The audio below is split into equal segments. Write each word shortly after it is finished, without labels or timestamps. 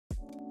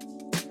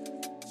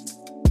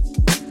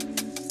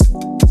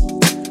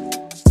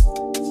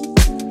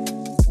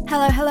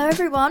Hello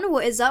everyone,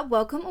 what is up?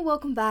 Welcome or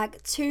welcome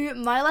back to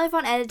My Life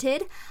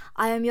Unedited.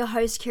 I am your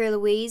host, Kira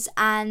Louise,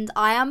 and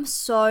I am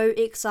so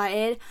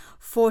excited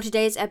for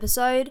today's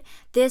episode.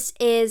 This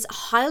is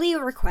highly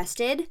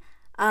requested.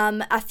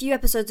 A few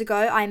episodes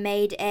ago, I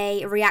made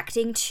a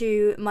reacting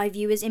to my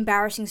viewers'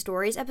 embarrassing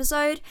stories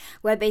episode,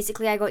 where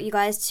basically I got you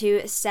guys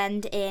to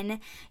send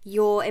in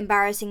your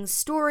embarrassing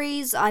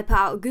stories. I put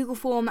out a Google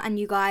form and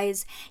you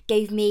guys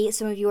gave me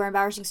some of your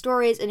embarrassing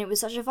stories, and it was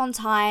such a fun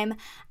time,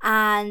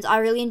 and I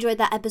really enjoyed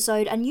that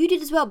episode, and you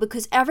did as well,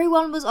 because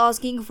everyone was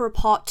asking for a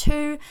part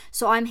 2,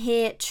 so I'm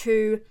here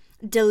to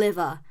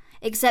deliver.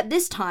 Except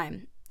this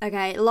time,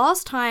 okay?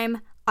 Last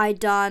time I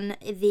done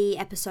the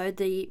episode,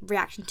 the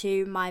reaction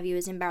to my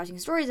viewers' embarrassing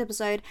stories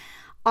episode,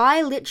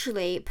 I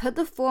literally put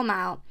the form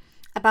out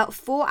about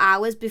 4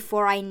 hours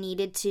before I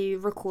needed to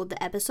record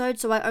the episode,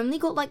 so I only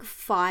got like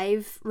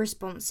 5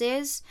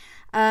 responses,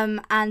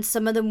 and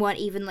some of them weren't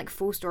even like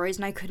full stories,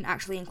 and I couldn't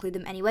actually include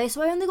them anyway,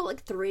 so I only got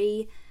like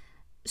 3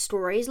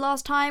 stories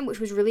last time, which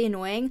was really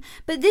annoying.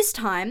 But this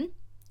time,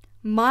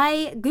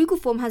 my Google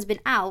form has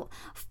been out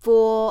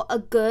for a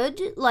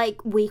good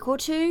like week or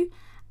two,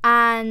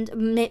 and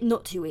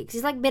not 2 weeks,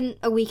 it's like been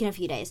a week and a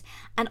few days,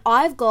 and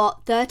I've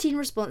got 13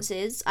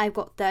 responses. I've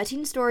got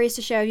 13 stories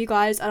to share with you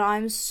guys, and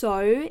I'm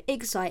so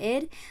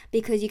excited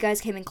because you guys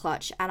came in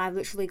clutch, and I've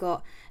literally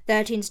got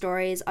 13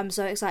 stories. I'm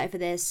so excited for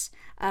this.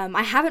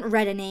 I haven't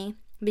read any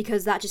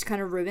because that just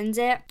kind of ruins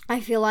it. I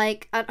feel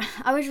like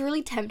I was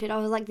really tempted. I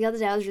was like, the other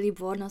day I was really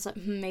bored and I was like,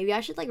 maybe I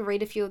should like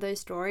read a few of those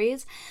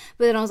stories,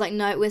 but then I was like,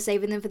 no, we're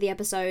saving them for the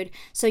episode.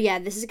 So yeah,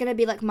 this is gonna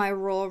be like my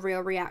raw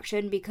real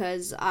reaction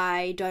because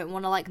I don't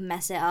want to like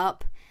mess it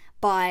up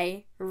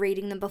by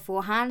reading them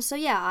beforehand. So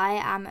yeah, I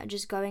am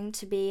just going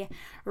to be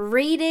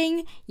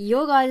reading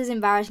your guys'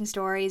 embarrassing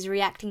stories,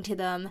 reacting to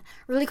them.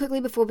 Really quickly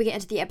before we get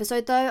into the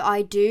episode though,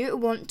 I do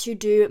want to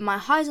do my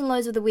highs and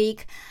lows of the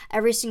week.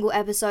 Every single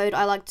episode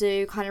I like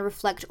to kind of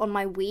reflect on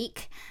my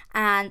week,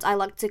 and I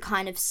like to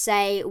kind of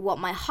say what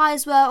my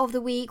highs were of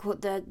the week,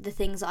 what the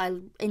things that I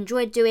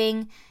enjoyed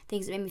doing,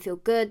 things that made me feel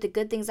good, the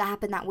good things that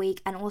happened that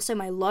week, and also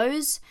my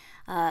lows,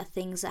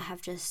 things that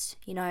have just,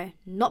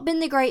 not been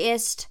the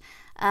greatest.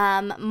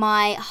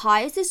 My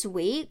highs this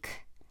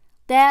week,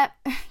 there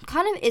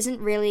kind of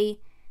isn't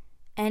really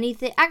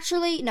anything.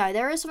 Actually, no,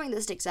 there is something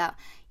that sticks out.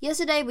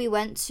 Yesterday we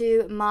went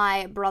to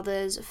my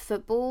brother's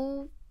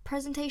football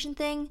presentation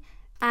thing,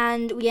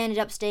 and we ended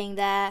up staying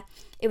there.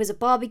 It was a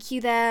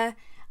barbecue there.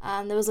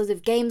 There was loads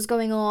of games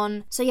going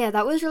on. So yeah,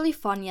 that was really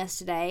fun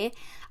yesterday.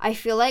 I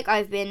feel like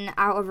I've been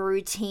out of a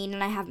routine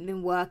and I haven't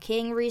been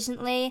working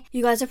recently.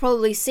 You guys have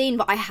probably seen,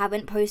 but I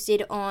haven't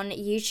posted on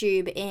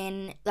YouTube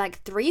in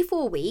like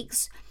 3-4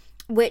 weeks,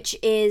 which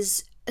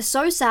is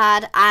so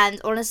sad. And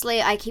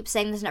honestly, I keep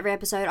saying this in every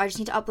episode, I just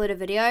need to upload a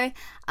video.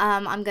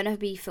 I'm gonna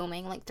be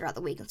filming like throughout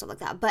the week and stuff like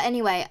that. But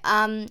anyway,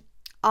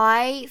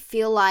 I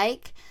feel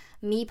like,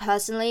 me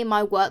personally,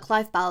 my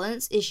work-life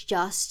balance is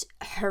just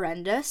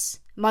horrendous.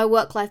 My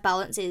work-life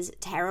balance is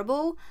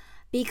terrible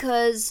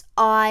because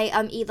I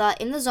am either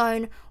in the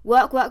zone,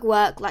 work,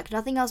 like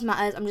nothing else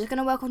matters. I'm just going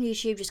to work on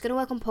YouTube, just going to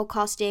work on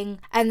podcasting,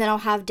 and then I'll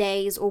have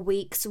days or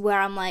weeks where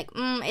I'm like,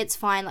 it's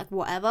fine, like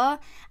whatever,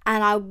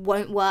 and I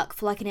won't work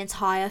for like an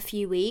entire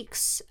few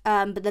weeks,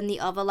 but then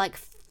the other like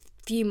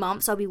few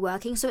months I'll be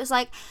working. So it's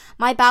like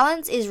my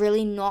balance is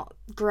really not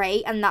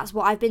great, and that's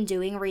what I've been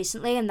doing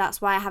recently, and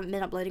that's why I haven't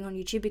been uploading on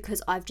YouTube,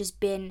 because I've just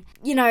been,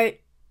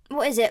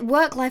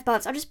 work-life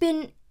balance. I've just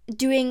been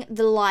doing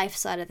the life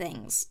side of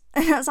things.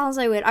 That sounds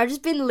so weird. I've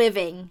just been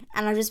living,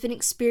 and I've just been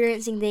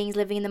experiencing things,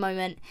 living in the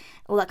moment,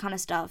 all that kind of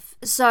stuff.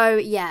 So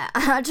yeah,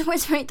 I just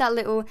wanted to make that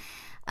little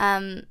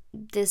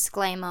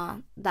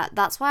disclaimer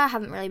that's why I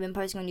haven't really been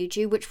posting on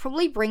YouTube, which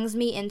probably brings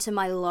me into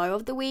my low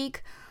of the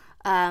week.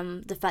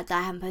 The fact that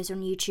I haven't posted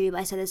on YouTube.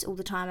 I say this all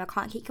the time, I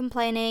can't keep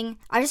complaining.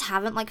 I just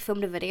haven't like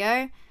filmed a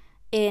video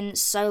in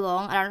so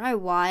long. I don't know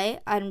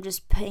why. I'm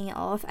just putting it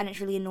off, and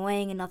it's really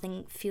annoying, and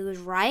nothing feels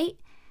right.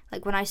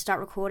 Like when I start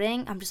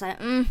recording, I'm just like,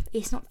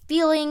 it's not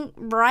feeling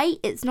right.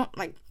 It's not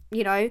like,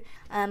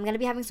 I'm going to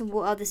be having some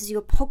water. This is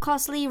your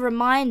podcastly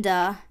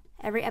reminder.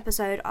 Every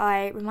episode,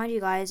 I remind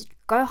you guys,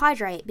 go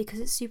hydrate, because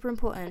it's super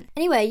important.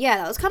 Anyway, yeah,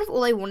 that was kind of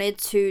all I wanted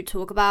to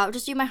talk about.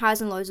 Just do my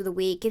highs and lows of the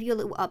week, give you a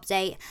little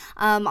update.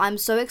 I'm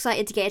so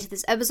excited to get into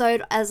this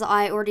episode. As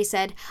I already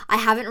said, I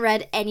haven't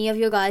read any of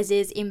your guys'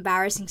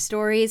 embarrassing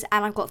stories,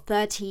 and I've got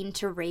 13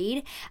 to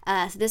read.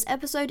 So this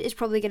episode is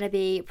probably going to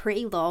be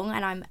pretty long,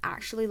 and I'm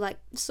actually like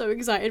so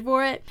excited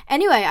for it.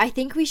 Anyway, I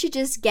think we should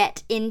just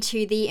get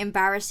into the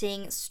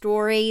embarrassing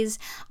stories.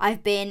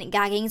 I've been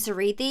gagging to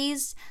read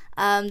these.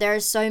 There are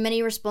so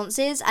many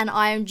responses, and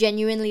I am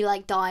genuinely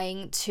like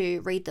dying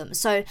to read them.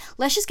 So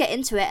let's just get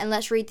into it, and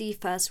let's read the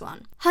first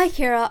one. Hi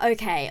Kira,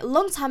 okay, a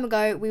long time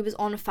ago we was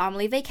on a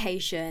family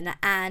vacation,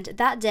 and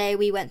that day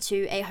we went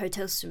to a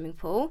hotel swimming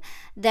pool.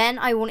 Then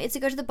I wanted to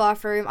go to the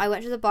bathroom. I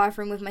went to the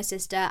bathroom with my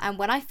sister, and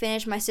when I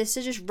finished, my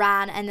sister just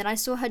ran, and then I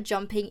saw her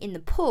jumping in the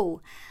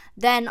pool.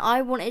 Then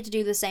I wanted to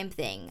do the same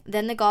thing.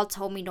 Then the guard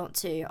told me not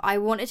to. I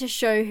wanted to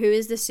show who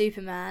is the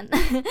Superman.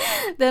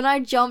 Then I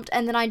jumped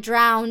and then I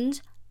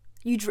drowned.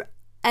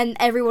 And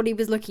everybody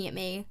was looking at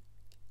me.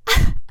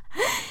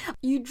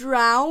 You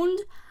drowned?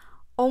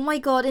 Oh my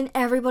god, and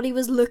everybody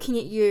was looking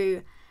at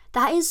you.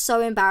 That is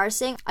so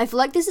embarrassing. I feel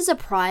like this is a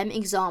prime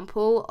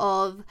example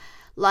of,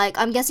 like,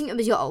 I'm guessing it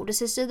was your older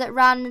sister that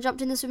ran and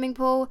jumped in the swimming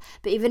pool,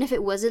 but even if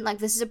it wasn't, like,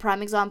 this is a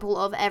prime example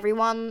of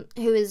everyone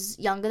who is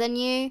younger than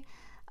you,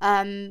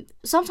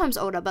 sometimes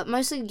older, but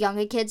mostly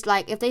younger kids,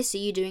 like, if they see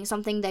you doing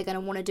something, they're gonna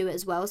want to do it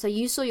as well. So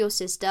you saw your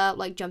sister,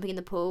 like, jumping in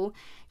the pool,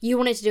 you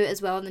wanted to do it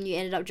as well, and then you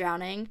ended up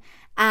drowning,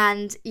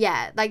 and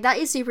yeah, like, that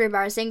is super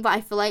embarrassing, but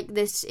I feel like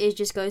this is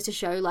just goes to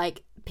show,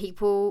 like,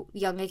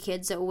 younger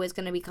kids are always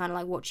going to be kind of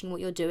like watching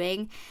what you're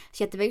doing,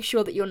 so you have to make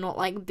sure that you're not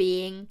like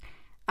being,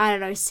 I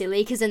don't know,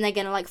 silly, because then they're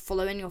going to like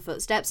follow in your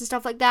footsteps and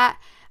stuff like that.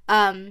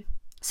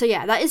 So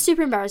yeah, that is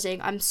super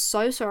embarrassing. I'm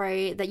so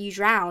sorry that you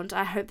drowned.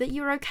 I hope that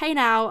you're okay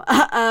now.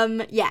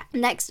 Yeah,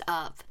 next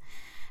up.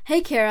 Hey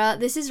Kira,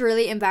 this is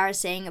really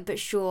embarrassing, but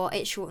sure,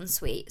 it's short and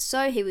sweet.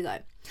 So here we go.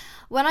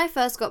 When I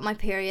first got my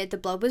period, the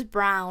blood was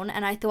brown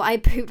and I thought I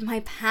pooped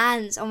my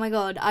pants. Oh my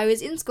god. I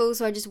was in school,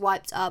 so I just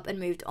wiped up and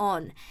moved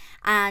on.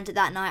 And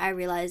that night I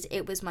realized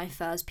it was my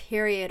first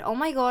period. Oh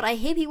my god, I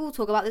hear people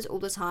talk about this all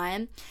the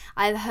time.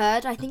 I've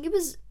heard, I think it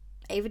was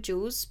Ava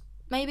Jules,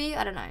 maybe?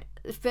 I don't know.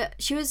 But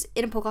she was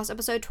in a podcast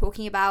episode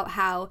talking about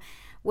how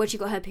when she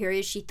got her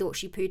period, she thought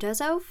she pooed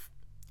herself.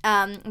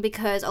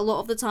 Because a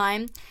lot of the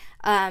time,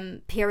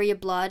 period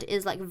blood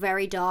is like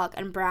very dark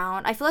and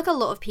brown. I feel like a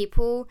lot of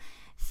people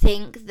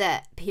think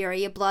that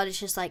period blood is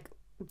just like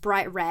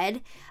bright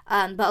red,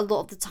 but a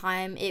lot of the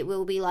time it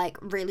will be like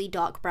really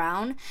dark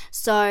brown.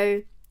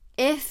 So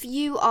if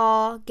you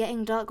are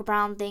getting dark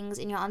brown things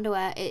in your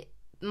underwear, it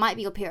might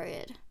be your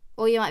period,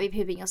 or you might be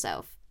pooping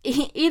yourself.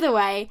 Either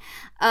way,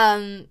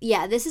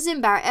 yeah, this is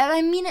embarrassing.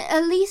 I mean,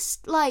 at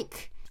least,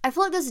 like, I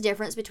feel like there's a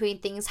difference between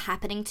things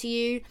happening to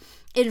you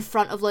in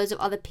front of loads of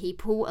other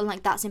people, and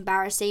like that's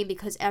embarrassing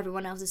because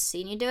everyone else has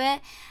seen you do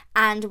it,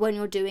 and when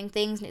you're doing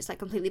things and it's like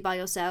completely by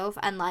yourself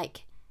and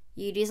like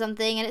you do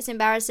something and it's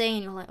embarrassing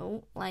and you're like,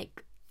 oh,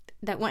 like,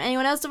 don't want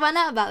anyone else to find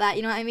out about that,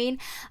 you know what I mean?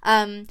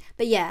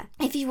 But yeah,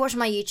 if you watch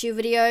my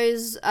YouTube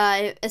videos,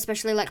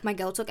 especially like my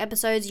Girl Talk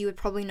episodes, you would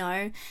probably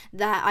know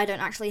that I don't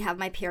actually have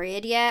my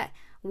period yet.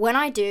 When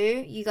I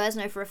do, you guys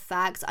know for a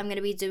fact I'm going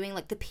to be doing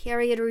like the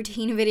period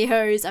routine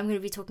videos. I'm going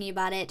to be talking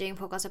about it, doing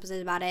podcast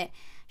episodes about it,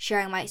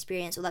 sharing my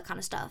experience, all that kind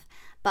of stuff.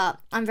 But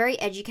I'm very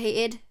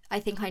educated. I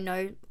think I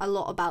know a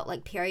lot about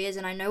like periods,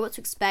 and I know what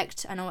to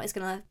expect. I know what it's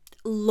going to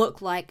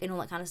look like and all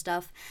that kind of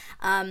stuff.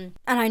 And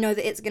I know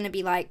that it's going to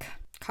be like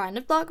kind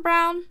of dark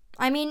brown.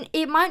 I mean,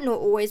 it might not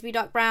always be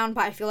dark brown,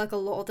 but I feel like a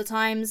lot of the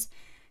times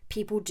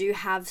people do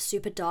have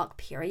super dark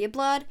period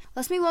blood.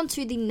 Let's move on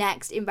to the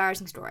next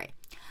embarrassing story.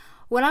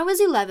 When I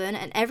was 11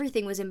 and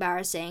everything was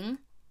embarrassing,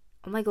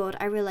 oh my god,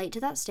 I relate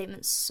to that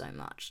statement so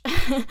much.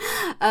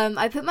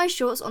 I put my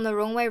shorts on the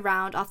wrong way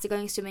round after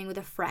going swimming with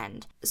a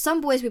friend.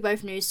 Some boys we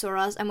both knew saw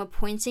us and were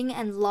pointing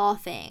and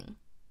laughing.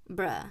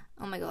 Bruh,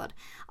 oh my god.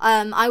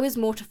 I was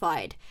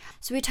mortified.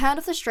 So we turned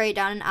off the straight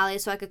down an alley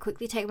so I could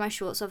quickly take my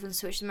shorts off and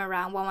switch them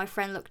around while my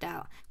friend looked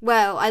out.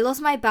 Well, I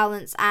lost my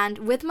balance and,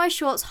 with my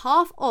shorts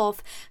half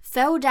off,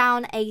 fell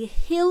down a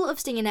hill of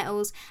stinger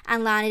nettles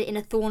and landed in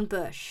a thorn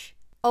bush.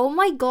 Oh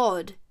my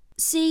god.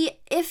 See,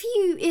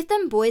 if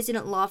them boys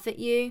didn't laugh at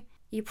you,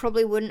 you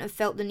probably wouldn't have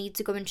felt the need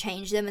to go and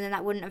change them, and then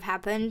that wouldn't have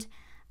happened.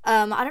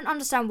 I don't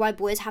understand why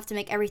boys have to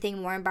make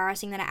everything more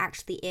embarrassing than it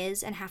actually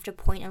is and have to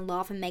point and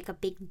laugh and make a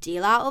big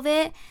deal out of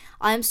it.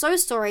 I am so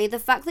sorry. The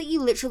fact that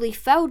you literally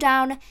fell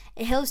down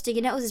a hill of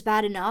stinger nettles is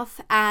bad enough,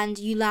 and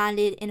you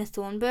landed in a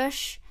thorn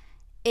bush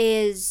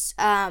is,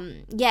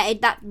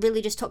 that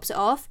really just tops it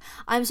off.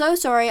 I'm so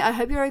sorry. I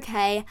hope you're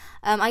okay.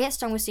 I get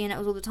stung with stinger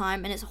nettles all the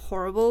time, and it's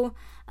horrible.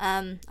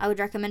 I would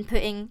recommend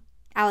putting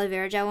aloe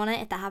vera gel on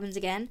it if that happens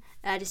again,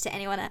 just to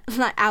anyone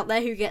like out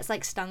there who gets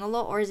like stung a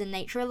lot or is in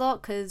nature a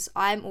lot, because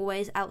I'm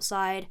always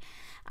outside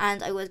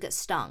and I always get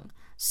stung.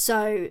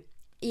 So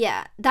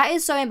yeah, that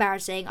is so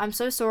embarrassing. I'm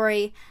so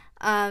sorry.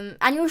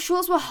 And your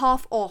shorts were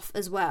half off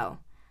as well.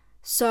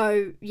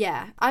 So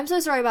yeah, I'm so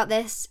sorry about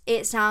this.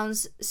 It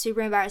sounds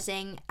super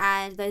embarrassing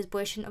and those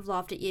boys shouldn't have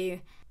laughed at you.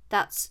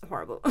 That's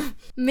horrible.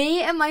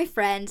 Me and my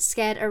friend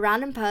scared a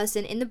random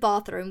person in the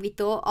bathroom. We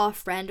thought our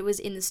friend was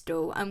in the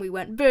stall and we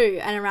went boo,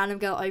 and a random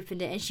girl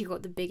opened it and she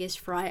got the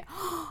biggest fright.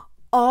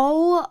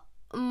 Oh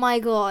my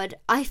god.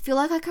 I feel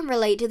like I can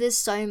relate to this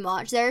so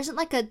much. There isn't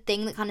like a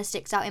thing that kind of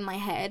sticks out in my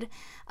head.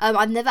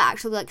 I've never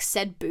actually like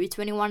said boo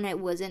to anyone and it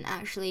wasn't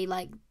actually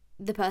like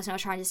the person I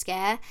was trying to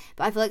scare.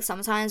 But I feel like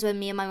sometimes when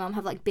me and my mum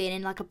have like been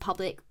in like a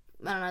public,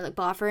 I don't know, like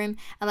bathroom,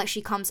 and like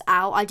she comes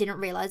out, I didn't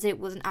realize that it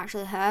wasn't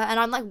actually her, and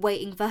I'm like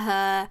waiting for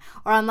her,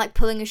 or I'm like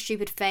pulling a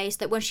stupid face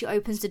that when she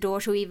opens the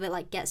door she'll either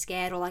like get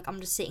scared, or like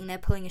I'm just sitting there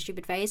pulling a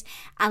stupid face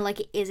and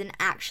like it isn't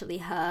actually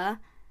her,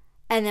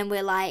 and then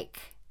we're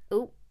like,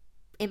 oh,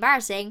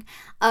 embarrassing.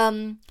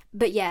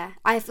 But yeah,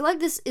 I feel like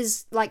this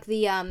is like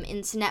the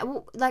internet,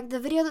 well, like the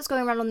video that's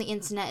going around on the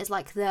internet is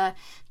like the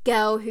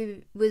girl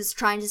who was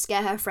trying to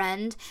scare her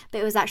friend,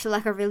 but it was actually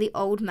like a really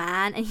old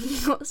man, and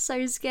he got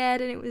so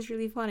scared, and it was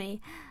really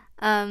funny.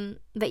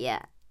 But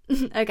yeah.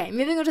 Okay,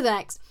 moving on to the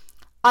next.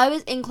 I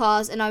was in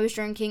class and I was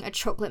drinking a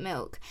chocolate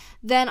milk.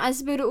 Then I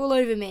spilled it all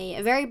over me.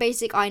 Very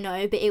basic, I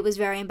know, but it was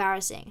very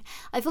embarrassing.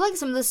 I feel like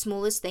some of the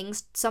smallest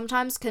things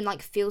sometimes can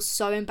like feel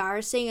so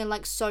embarrassing and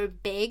like so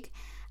big,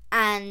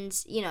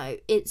 and you know,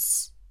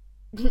 it's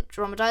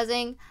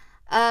traumatizing.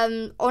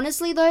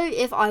 Honestly though,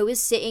 if I was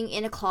sitting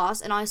in a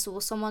class and I saw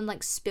someone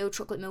like spill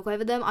chocolate milk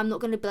over them, I'm not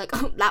gonna be like,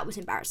 oh, that was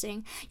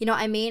embarrassing. You know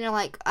what I mean? And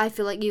like, I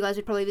feel like you guys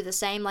would probably be the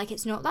same. Like,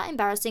 it's not that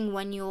embarrassing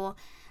when you're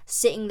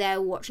sitting there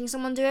watching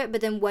someone do it,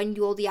 but then when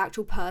you're the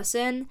actual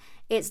person,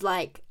 it's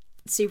like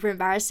super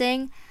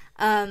embarrassing.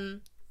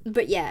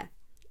 But yeah,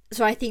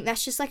 so I think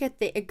that's just like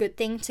a good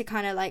thing to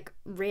kind of like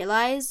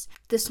realize.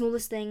 The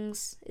smallest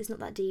things is not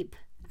that deep,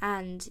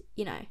 and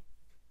you know,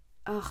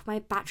 my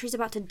battery's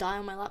about to die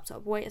on my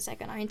laptop. Wait a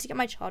second, I need to get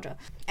my charger.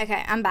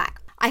 Okay, I'm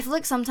back. I feel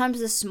like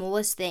sometimes the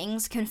smallest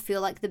things can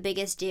feel like the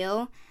biggest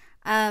deal,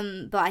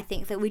 but I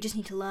think that we just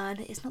need to learn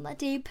it's not that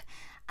deep.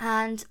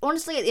 And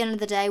honestly, at the end of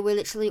the day, we're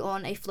literally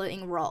on a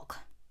floating rock.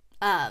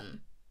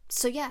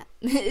 So yeah,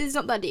 it's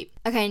not that deep.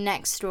 Okay,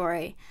 next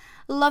story.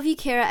 Love you,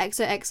 Kira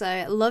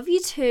XOXO. Love you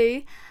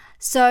too.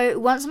 So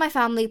once my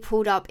family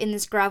pulled up in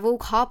this gravel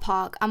car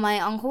park, and my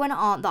uncle and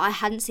aunt that I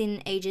hadn't seen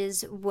in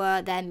ages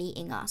were there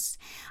meeting us.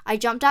 I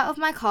jumped out of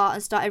my car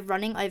and started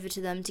running over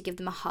to them to give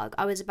them a hug.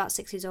 I was about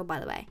 6 years old,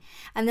 by the way.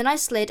 And then I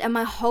slid and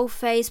my whole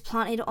face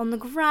planted on the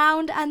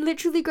ground and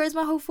literally grazed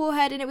my whole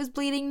forehead, and it was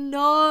bleeding.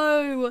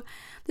 No!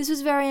 This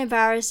was very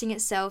embarrassing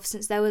itself,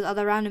 since there was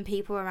other random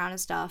people around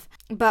and stuff.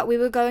 But we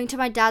were going to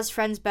my dad's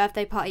friend's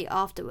birthday party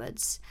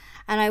afterwards,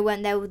 and I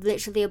went there with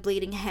literally a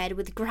bleeding head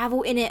with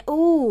gravel in it.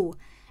 Ooh!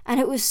 And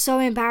it was so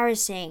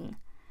embarrassing.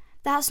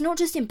 That's not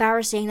just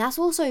embarrassing, that's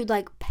also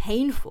like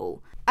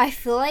painful. I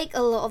feel like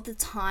a lot of the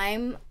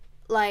time,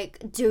 like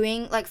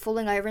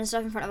falling over and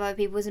stuff in front of other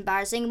people is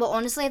embarrassing, but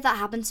honestly, if that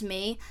happened to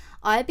me,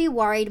 I'd be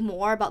worried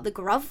more about the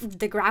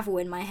gravel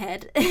in my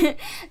head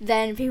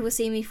than people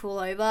see me fall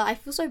over. I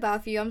feel so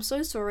bad for you. I'm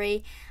so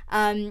sorry.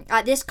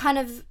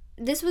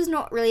 This was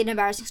not really an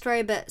embarrassing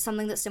story, but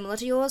something that's similar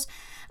to yours.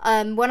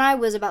 When I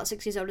was about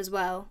 6 years old as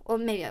well, or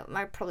maybe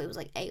I probably was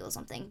like 8 or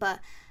something, but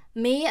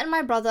me and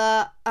my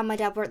brother and my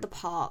dad were at the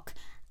park,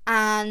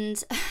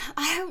 and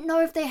I don't know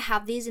if they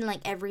have these in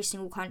like every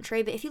single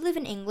country, but if you live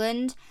in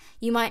England,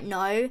 you might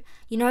know.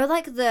 You know,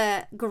 like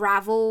the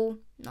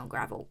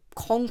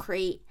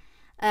concrete,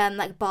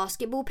 like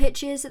basketball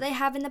pitches that they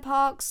have in the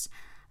parks.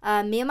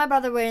 Me and my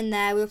brother were in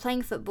there. We were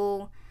playing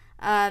football,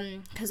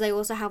 because they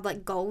also have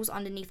like goals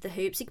underneath the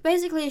hoops.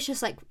 Basically, it's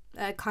just like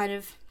kind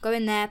of go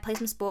in there, play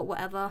some sport,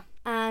 whatever.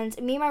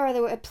 And me and my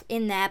brother were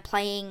in there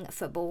playing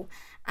football,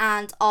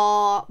 and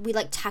we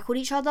like tackled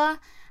each other,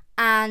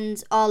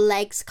 and our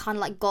legs kind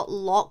of like got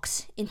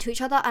locked into each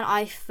other, and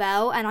I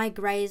fell and I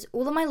grazed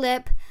all of my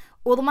lip,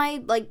 all of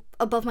my like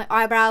above my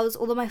eyebrows,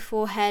 all of my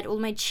forehead, all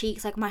of my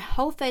cheeks. Like my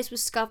whole face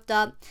was scuffed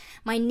up,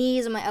 my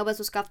knees and my elbows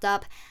were scuffed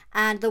up.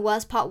 And the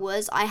worst part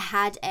was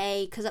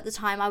because at the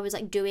time I was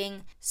like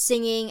doing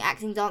singing,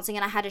 acting, dancing,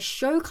 and I had a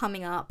show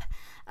coming up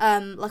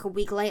like a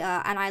week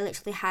later, and I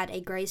literally had a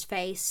grazed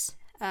face.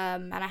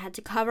 And I had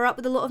to cover up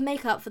with a lot of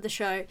makeup for the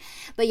show.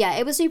 But yeah,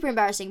 it was super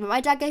embarrassing. But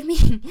my dad gave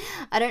me,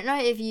 I don't know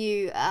if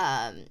you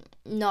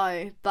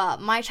know,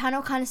 but my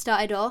channel kind of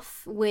started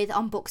off with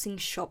unboxing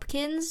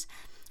Shopkins,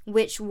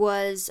 which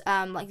was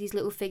like these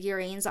little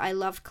figurines that I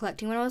loved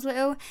collecting when I was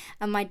little.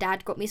 And my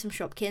dad got me some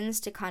Shopkins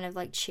to kind of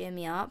like cheer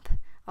me up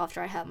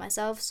after I hurt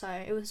myself. So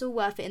it was all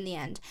worth it in the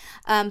end.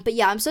 But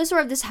yeah, I'm so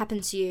sorry if this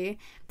happened to you.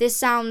 This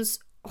sounds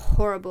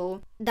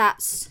horrible.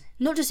 That's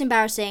not just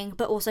embarrassing,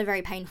 but also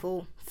very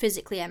painful,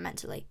 physically and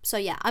mentally. So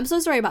yeah, I'm so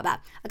sorry about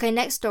that. Okay,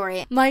 next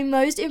story. My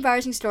most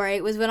embarrassing story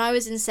was when I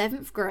was in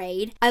 7th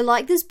grade. I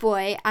liked this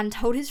boy and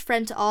told his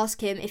friend to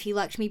ask him if he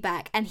liked me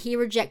back, and he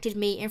rejected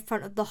me in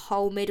front of the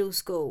whole middle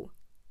school.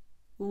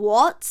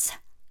 What?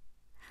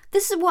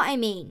 This is what I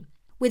mean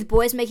with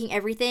boys making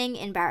everything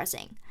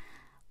embarrassing.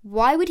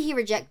 Why would he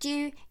reject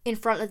you in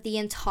front of the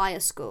entire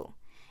school?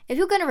 If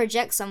you're going to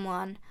reject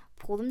someone,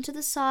 pull them to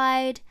the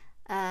side,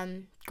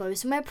 go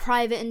somewhere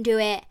private and do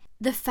it.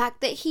 The fact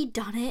that he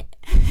done it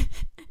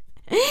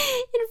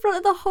in front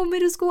of the whole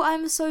middle school,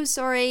 I'm so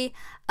sorry.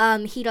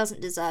 He doesn't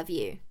deserve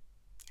you,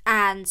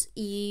 and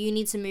you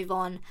need to move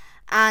on.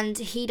 And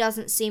he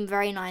doesn't seem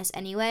very nice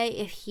anyway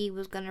if he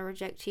was going to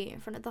reject you in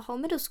front of the whole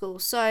middle school.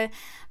 So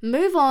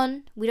move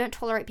on. We don't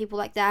tolerate people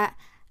like that,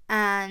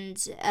 and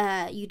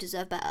you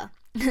deserve better.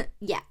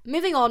 Yeah,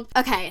 moving on.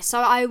 Okay, so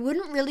I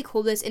wouldn't really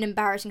call this an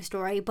embarrassing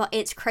story, but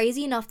it's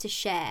crazy enough to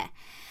share.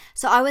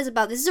 So I was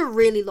about, this is a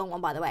really long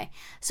one, by the way.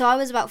 So I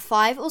was about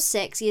 5 or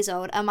 6 years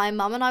old, and my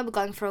mum and I were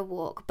going for a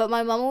walk. But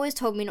my mum always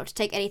told me not to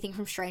take anything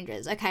from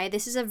strangers, okay?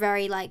 This is a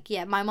very,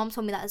 my mum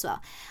told me that as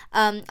well.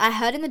 I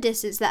heard in the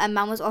distance that a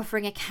man was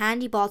offering a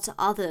candy bar to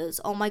others.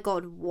 Oh my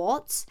god,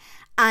 what?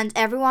 And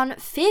everyone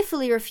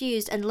fearfully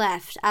refused and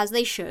left, as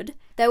they should.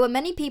 There were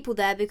many people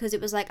there because it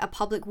was like a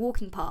public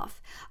walking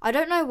path. I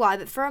don't know why,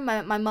 but for a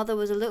moment my mother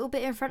was a little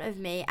bit in front of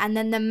me, and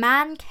then the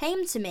man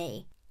came to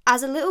me.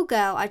 As a little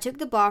girl, I took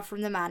the bar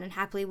from the man and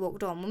happily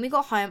walked on. When we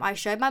got home, I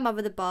showed my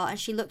mother the bar, and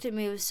she looked at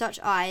me with such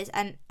eyes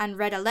and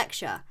read a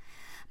lecture.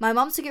 My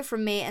mum took it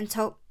from me and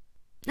told...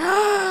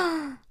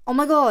 Oh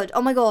my god.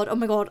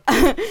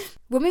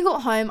 When we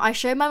got home, I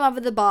showed my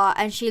mother the bar,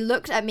 and she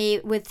looked at me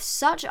with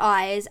such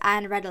eyes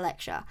and read a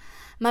lecture.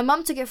 My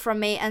mum took it from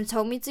me and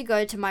told me to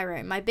go to my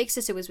room. My big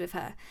sister was with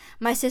her.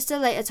 My sister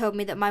later told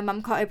me that my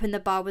mum can't open the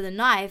bar with a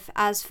knife.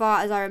 As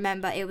far as I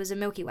remember, it was a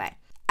Milky Way.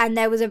 And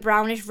there was a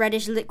brownish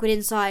reddish liquid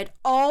inside.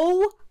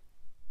 Oh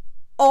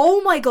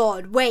my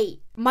god,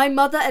 wait. My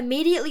mother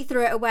immediately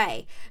threw it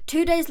away.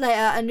 2 days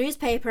later, a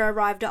newspaper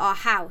arrived at our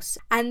house,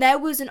 and there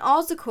was an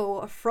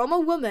article from a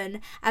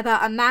woman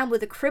about a man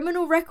with a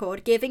criminal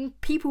record giving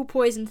people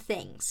poisoned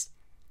things.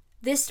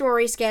 This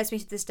story scares me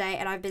to this day,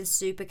 and I've been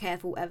super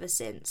careful ever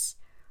since.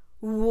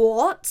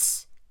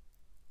 What?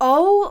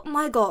 Oh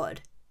my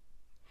god.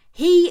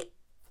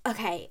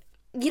 Okay,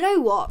 you know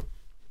what?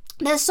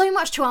 There's so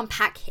much to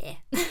unpack here.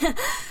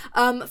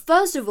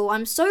 First of all,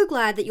 I'm so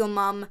glad that your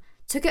mum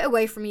took it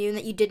away from you and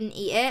that you didn't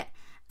eat it.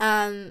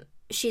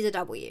 She's a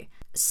W.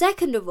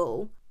 Second of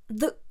all,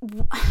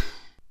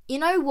 you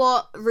know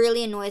what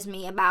really annoys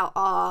me about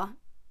our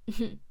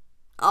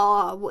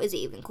what is it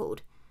even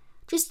called?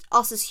 Just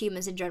us as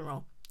humans in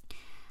general.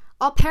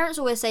 Our parents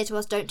always say to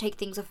us, don't take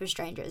things off of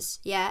strangers.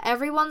 Yeah,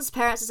 everyone's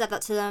parents have said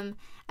that to them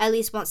at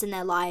least once in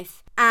their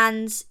life.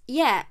 And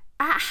yeah,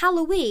 at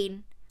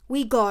Halloween,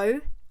 we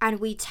go and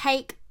we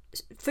take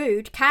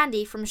food,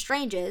 candy from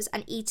strangers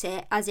and eat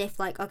it as if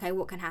like, okay,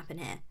 what can happen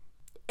here?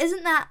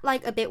 Isn't that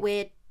like a bit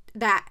weird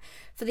that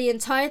for the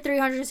entire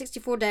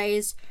 364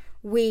 days,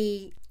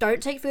 we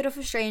don't take food off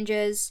of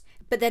strangers,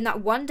 but then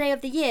that one day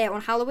of the year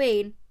on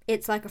Halloween,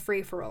 it's like a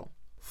free-for-all.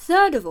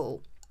 Third of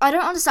all, I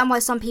don't understand why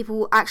some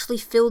people actually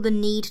feel the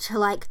need to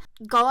like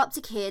go up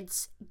to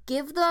kids,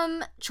 give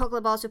them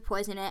chocolate bars with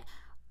poison in it.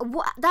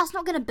 That's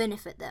not going to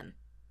benefit them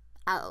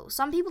at all.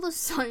 Some people are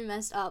so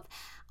messed up.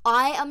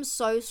 I am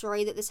so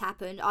sorry that this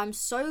happened. I'm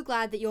so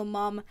glad that your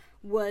mum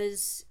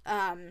was,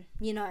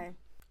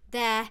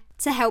 there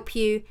to help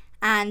you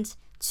and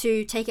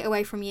to take it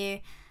away from you.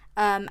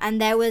 And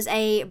there was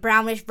a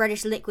brownish,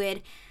 reddish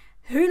liquid.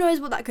 Who knows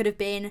what that could have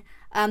been?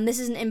 This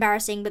isn't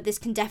embarrassing, but this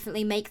can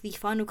definitely make the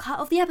final cut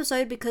of the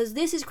episode because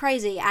this is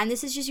crazy. And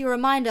this is just your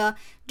reminder,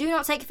 do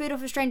not take food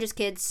off of strangers,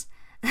 kids.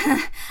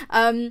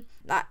 It's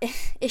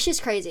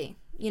just crazy.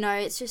 You know,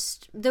 it's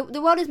just,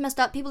 the world is messed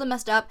up, people are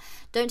messed up,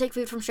 don't take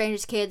food from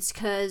strangers, kids,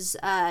 because,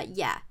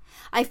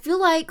 I feel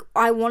like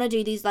I want to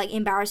do these, like,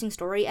 embarrassing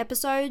story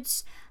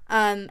episodes,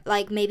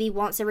 like, maybe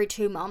once every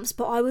 2 months,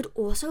 but I would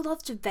also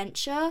love to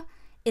venture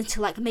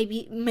into, like,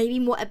 maybe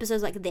more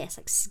episodes like this,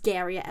 like,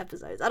 scarier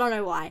episodes, I don't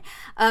know why,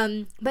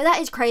 but that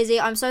is crazy.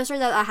 I'm so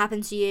sorry that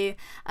happened to you.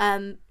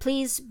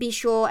 Please be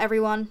sure,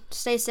 everyone,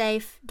 stay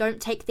safe,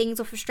 don't take things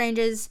off of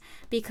strangers,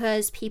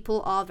 because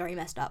people are very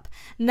messed up.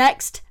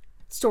 Next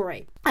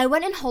story. I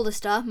went in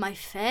Hollister, my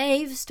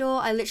fave store.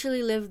 I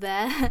literally live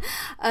there.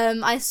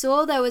 I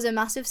saw there was a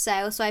massive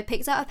sale, so I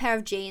picked out a pair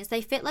of jeans.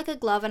 They fit like a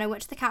glove, and I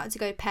went to the counter to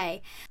go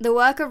pay. The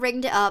worker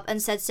ringed it up and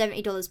said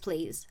 $70,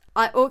 please.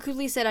 I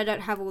awkwardly said I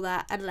don't have all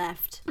that and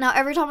left. Now,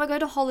 every time I go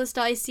to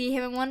Hollister, I see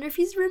him and wonder if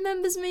he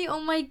remembers me. Oh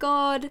my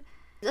god.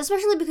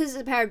 Especially because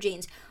it's a pair of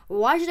jeans.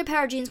 Why should a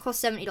pair of jeans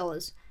cost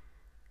 $70?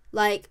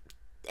 Like,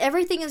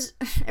 everything is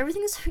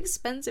so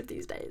expensive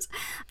these days.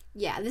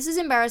 Yeah, this is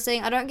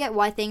embarrassing. I don't get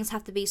why things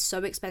have to be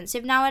so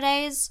expensive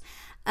nowadays.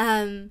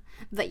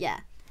 But yeah.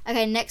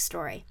 Okay, next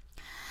story.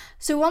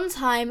 So one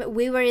time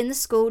we were in the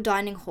school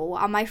dining hall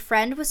and my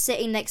friend was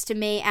sitting next to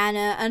me and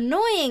an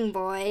annoying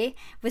boy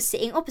was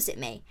sitting opposite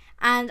me.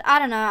 And I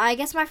don't know, I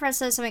guess my friend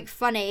said something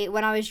funny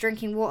when I was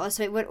drinking water,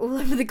 so it went all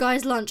over the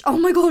guy's lunch. Oh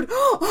my god,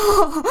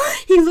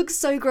 he looks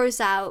so gross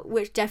out,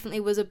 which definitely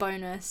was a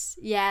bonus,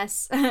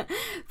 yes.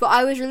 But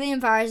I was really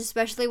embarrassed,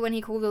 especially when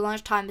he called the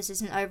lunchtime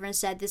assistant over and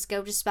said, this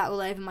girl just spat all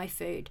over my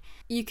food.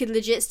 You could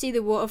legit see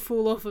the water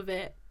fall off of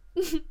it.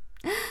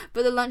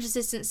 But the lunch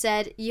assistant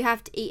said, you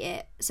have to eat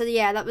it. So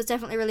yeah, that was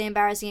definitely really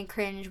embarrassing and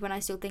cringe when I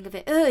still think of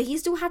it. Ugh, he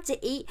still had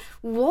to eat?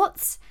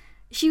 What?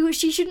 She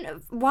shouldn't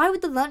have. Why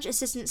would the lunch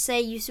assistant say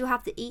you still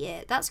have to eat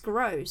it? That's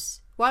gross.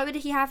 Why would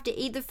he have to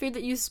eat the food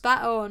that you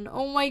spat on?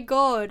 Oh my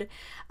god.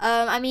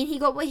 I mean, he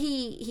got what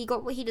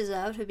he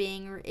deserved for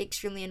being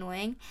extremely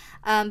annoying.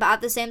 But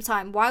at the same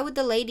time, why would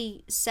the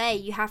lady say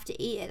you have to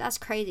eat it? That's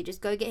crazy.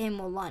 Just go get him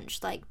more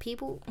lunch. Like,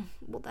 people,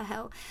 what the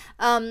hell?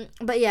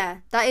 But yeah,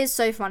 that is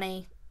so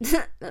funny.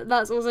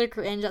 That's also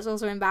cringe. That's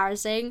also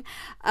embarrassing.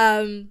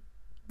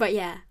 But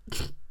yeah.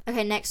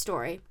 Okay, next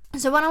story.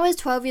 So when I was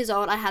 12 years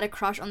old, I had a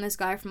crush on this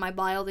guy from my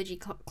biology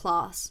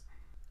class.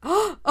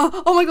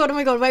 Oh my god,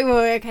 wait,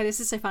 okay, this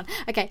is so fun.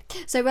 Okay,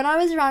 so when I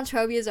was around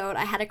 12 years old,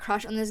 I had a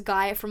crush on this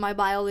guy from my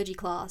biology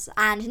class,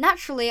 and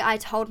naturally, I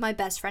told my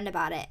best friend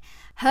about it.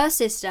 Her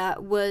sister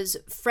was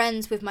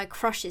friends with my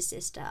crush's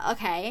sister.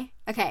 Okay,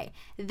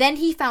 then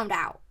he found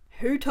out.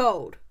 Who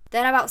told?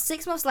 Then about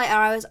 6 months later,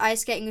 I was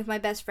ice skating with my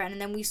best friend, and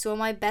then we saw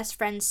my best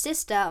friend's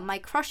sister, my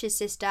crush's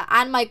sister,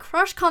 and my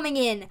crush coming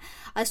in.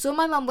 I saw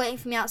my mum waiting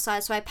for me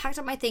outside, so I packed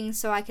up my things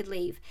so I could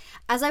leave.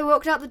 As I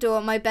walked out the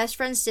door, my best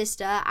friend's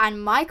sister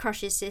and my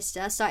crush's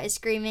sister started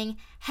screaming,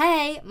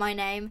 "Hey," my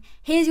name,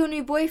 "here's your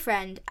new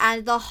boyfriend,"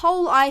 and the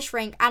whole ice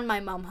rink and my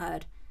mum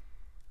heard.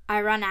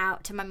 I ran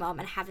out to my mum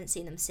and haven't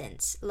seen them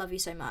since. Love you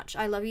so much.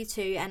 I love you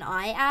too, and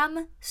I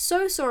am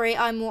so sorry.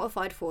 I'm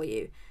mortified for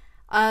you.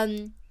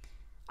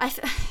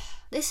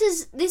 This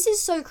is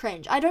so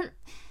cringe.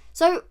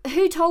 So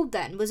who told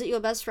then? Was it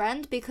your best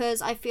friend?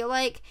 Because I feel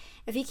like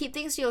if you keep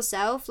things to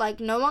yourself, like,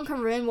 no one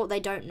can ruin what they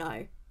don't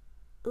know.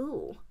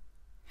 Ooh.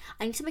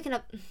 I need to make an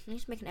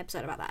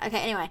episode about that. Okay,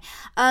 anyway.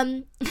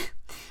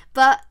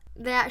 But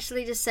they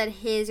actually just said,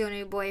 "Here's your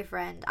new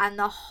boyfriend," and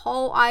the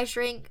whole ice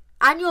rink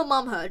and your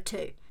mum heard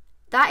too.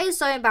 That is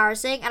so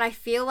embarrassing, and I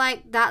feel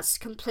like that's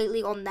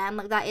completely on them.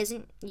 Like, that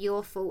isn't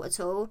your fault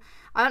at all.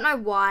 I don't know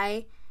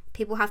why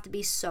people have to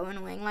be so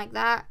annoying like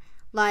that.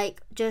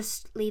 Like,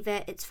 just leave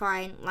it, it's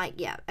fine. Like,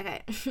 yeah,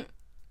 okay.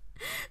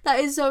 that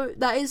is so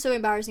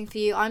embarrassing for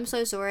you. I'm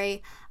so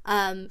sorry.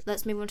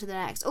 Let's move on to the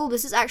next. Oh,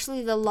 this is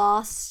actually the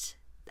last.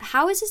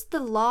 How is this the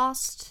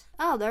last?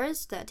 Oh, there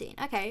is 13.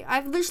 Okay,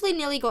 I've literally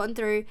nearly gotten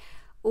through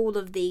all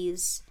of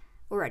these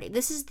already.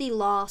 This is the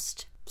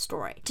last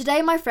story.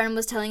 Today my friend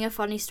was telling a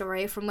funny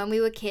story from when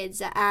we were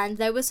kids, and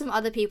there were some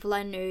other people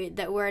I knew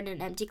that were in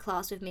an empty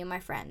class with me and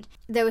my friend.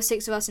 There were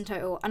 6 of us in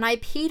total, and I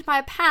peed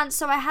my pants,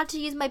 so I had to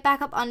use my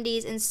backup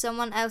undies and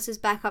someone else's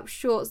backup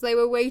shorts. They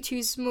were way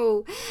too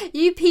small.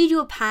 You peed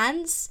your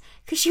pants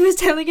because she was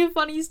telling a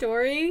funny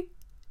story?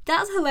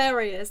 That's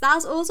hilarious.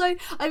 That's also,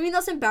 I mean,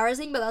 that's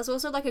embarrassing, but that's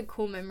also like a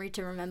cool memory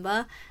to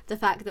remember. The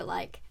fact that,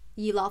 like,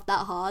 you laughed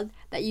that hard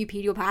that you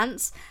peed your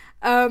pants.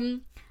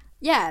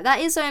 Yeah, that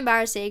is so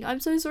embarrassing.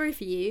 I'm so sorry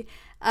for you.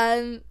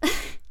 Oh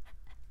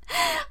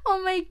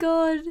my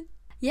god.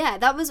 Yeah,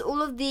 that was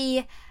all of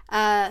the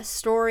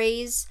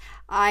stories.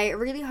 I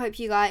really hope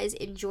you guys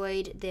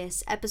enjoyed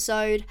this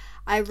episode.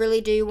 I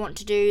really do want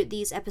to do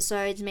these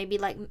episodes maybe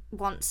like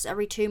once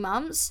every 2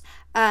 months.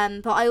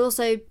 But I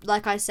also,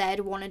 like I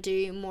said, want to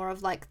do more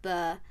of like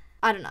the,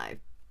 I don't know,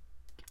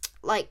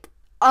 like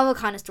other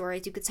kind of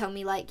stories. You could tell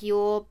me like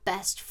your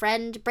best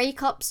friend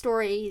breakup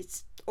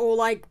stories, or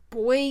like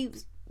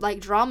boys like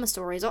drama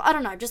stories, or I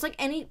don't know, just like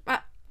any,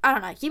 I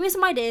don't know, give me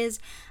some ideas,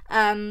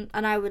 and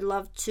I would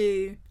love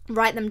to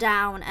write them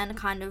down and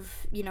kind of,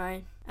 you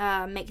know,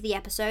 make the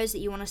episodes that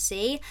you want to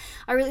see.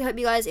 I really hope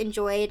you guys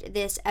enjoyed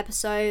this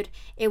episode.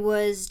 It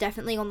was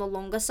definitely on the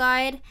longer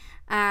side,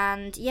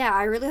 and yeah,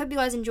 I really hope you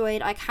guys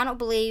enjoyed. I cannot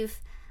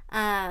believe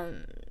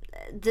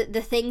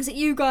the things that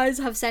you guys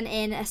have sent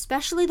in,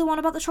 especially the one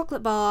about the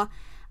chocolate bar.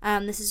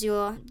 This is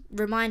your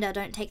reminder,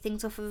 don't take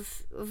things off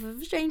of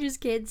strangers,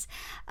 kids.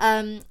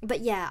 But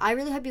yeah, I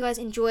really hope you guys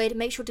enjoyed.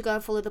 Make sure to go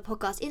and follow the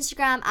podcast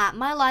Instagram at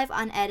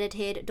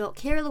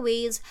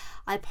mylifeunedited.kiralouise.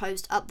 I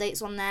post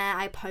updates on there.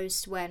 I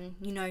post when,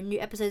 you know, new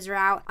episodes are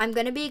out. I'm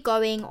going to be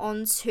going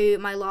on to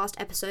my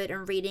last episode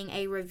and reading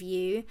a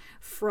review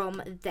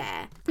from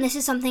there. This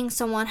is something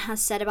someone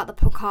has said about the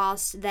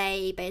podcast.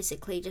 They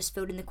basically just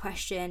filled in the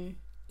question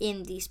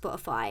in the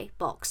Spotify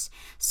box.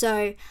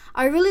 So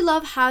I really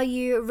love how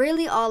you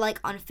really are like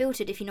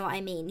unfiltered, if you know what I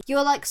mean.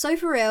 You're like so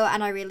for real,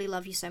 and I really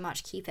love you so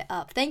much. Keep it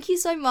up. Thank you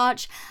so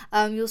much.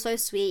 You're so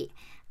sweet.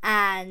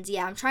 And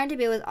yeah, I'm trying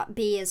to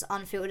be as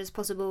unfiltered as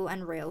possible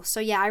and real. So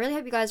yeah, I really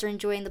hope you guys are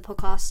enjoying the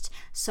podcast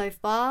so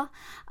far.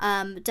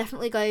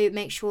 Definitely go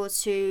make sure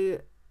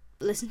to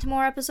listen to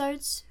more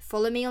episodes.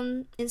 Follow me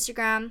on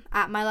Instagram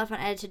at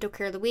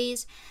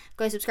mylifeunedited.kiralouise.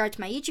 Go subscribe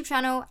to my YouTube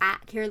channel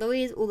at Kira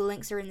Louise. All the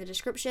links are in the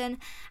description.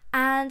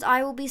 And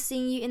I will be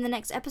seeing you in the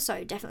next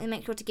episode. Definitely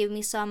make sure to give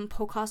me some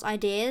podcast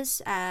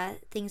ideas,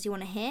 things you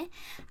want to hear.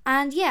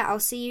 And yeah, I'll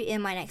see you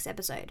in my next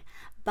episode.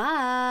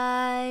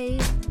 Bye!